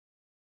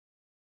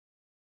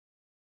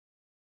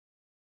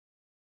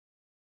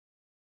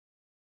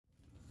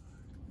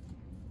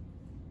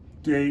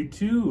Day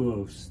 2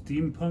 of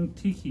Steampunk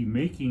Tiki,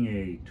 making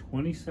a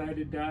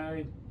 20-sided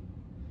die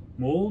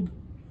mold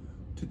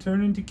to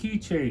turn into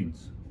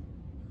keychains.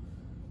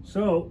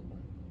 So,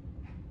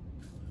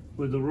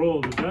 with the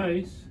roll of the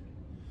dice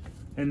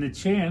and the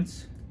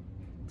chance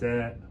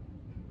that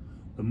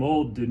the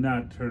mold did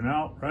not turn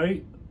out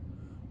right,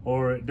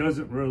 or it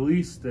doesn't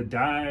release the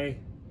die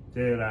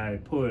that I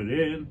put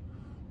in,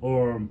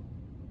 or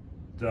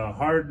the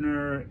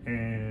hardener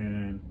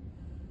and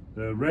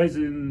the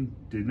resin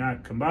did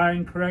not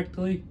combine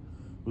correctly,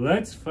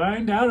 let's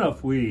find out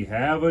if we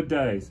have a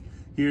dice.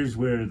 Here's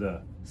where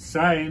the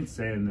science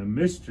and the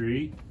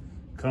mystery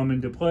come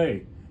into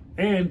play.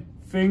 And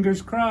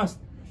fingers crossed,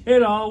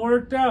 it all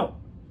worked out.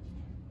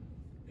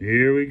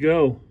 Here we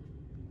go.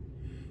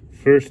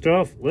 First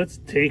off, let's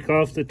take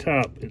off the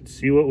top and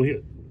see what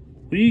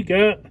we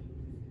got.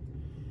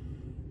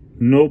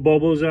 No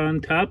bubbles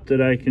on top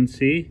that I can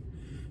see.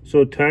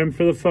 So time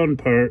for the fun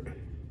part.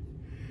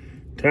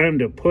 Time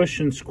to push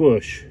and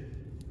squish.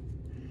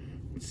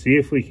 Let's see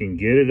if we can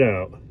get it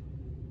out.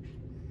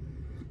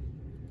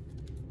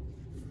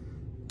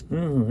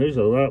 Oh, there's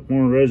a lot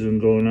more resin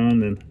going on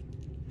than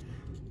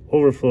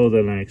overflow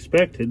than I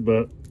expected,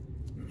 but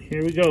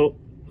here we go.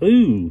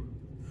 Ooh,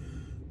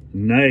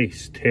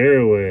 nice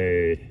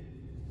tearaway.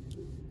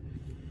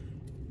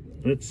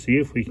 Let's see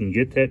if we can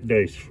get that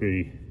dice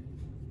free.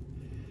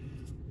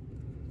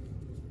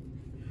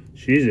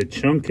 She's a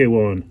chunky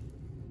one.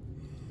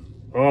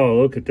 Oh,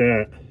 look at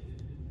that.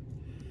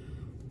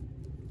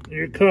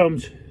 Here it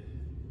comes.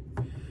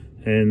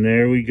 And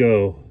there we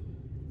go.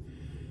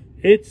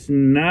 It's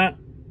not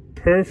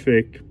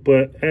perfect,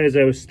 but as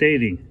I was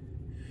stating,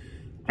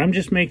 I'm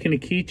just making a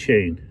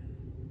keychain.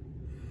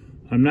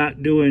 I'm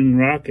not doing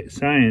rocket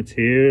science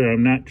here.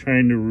 I'm not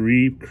trying to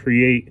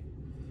recreate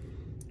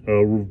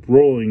a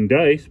rolling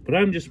dice, but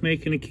I'm just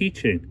making a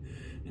keychain.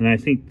 And I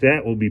think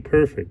that will be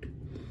perfect.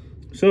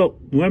 So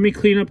let me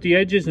clean up the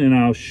edges and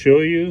I'll show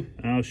you.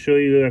 I'll show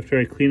you after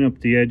I clean up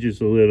the edges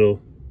a little.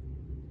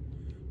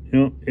 You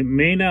know, it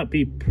may not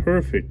be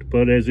perfect,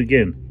 but as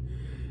again,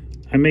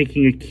 I'm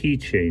making a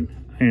keychain.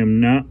 I am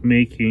not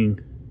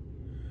making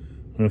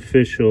an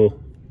official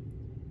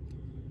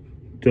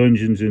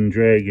Dungeons and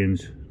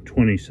Dragons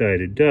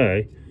 20-sided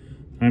die.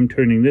 I'm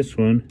turning this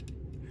one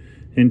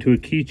into a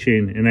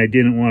keychain, and I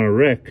didn't want to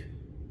wreck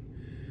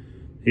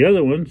the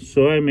other one,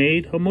 so I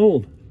made a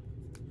mold.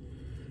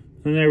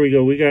 And there we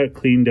go, we got it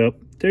cleaned up.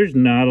 There's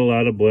not a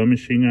lot of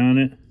blemishing on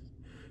it.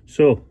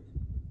 So,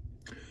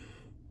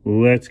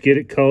 let's get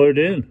it colored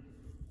in.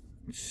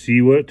 See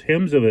what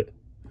comes of it.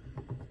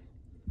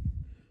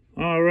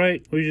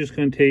 Alright, we're just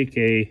going to take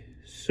a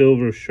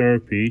silver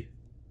Sharpie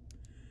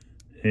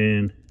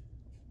and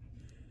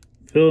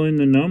fill in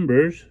the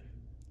numbers.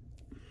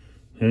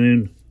 And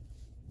then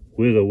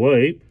with a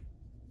wipe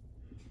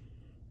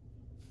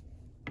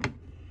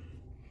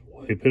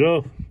it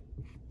off.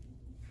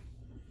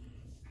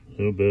 A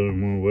little bit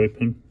more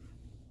wiping.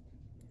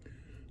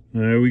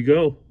 There we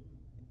go.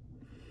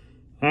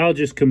 I'll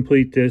just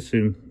complete this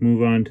and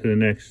move on to the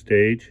next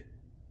stage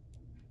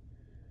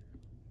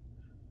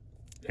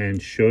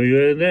and show you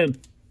it then.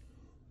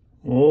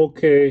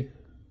 Okay.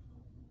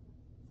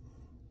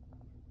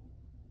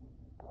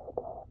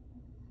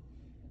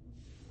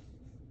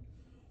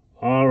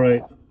 All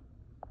right.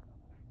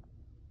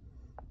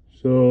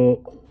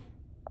 So,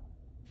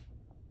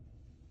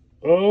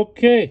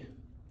 okay.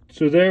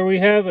 So there we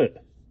have it.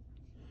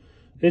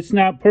 It's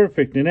not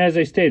perfect, and as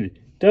I stated,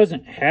 it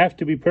doesn't have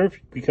to be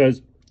perfect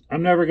because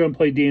I'm never going to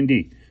play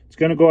D&D. It's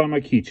going to go on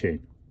my keychain.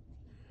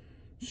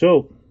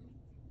 So,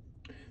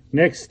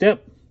 next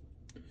step,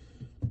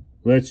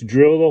 let's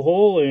drill the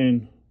hole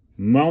and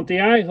mount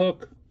the eye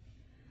hook.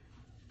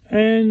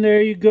 And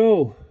there you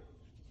go.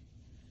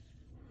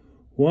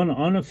 One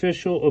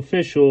unofficial,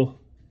 official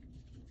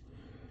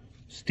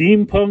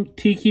Steampunk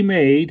Tiki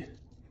made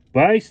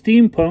by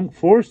Steampunk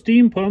for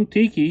Steampunk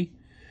Tiki,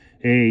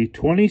 a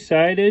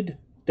 20-sided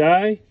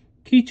die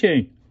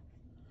keychain.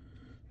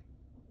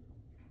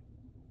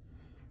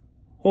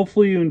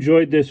 Hopefully you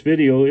enjoyed this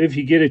video. If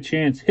you get a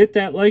chance, hit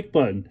that like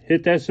button,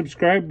 hit that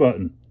subscribe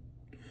button,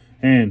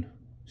 and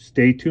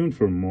stay tuned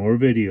for more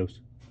videos.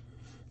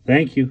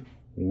 Thank you.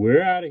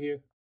 We're out of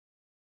here.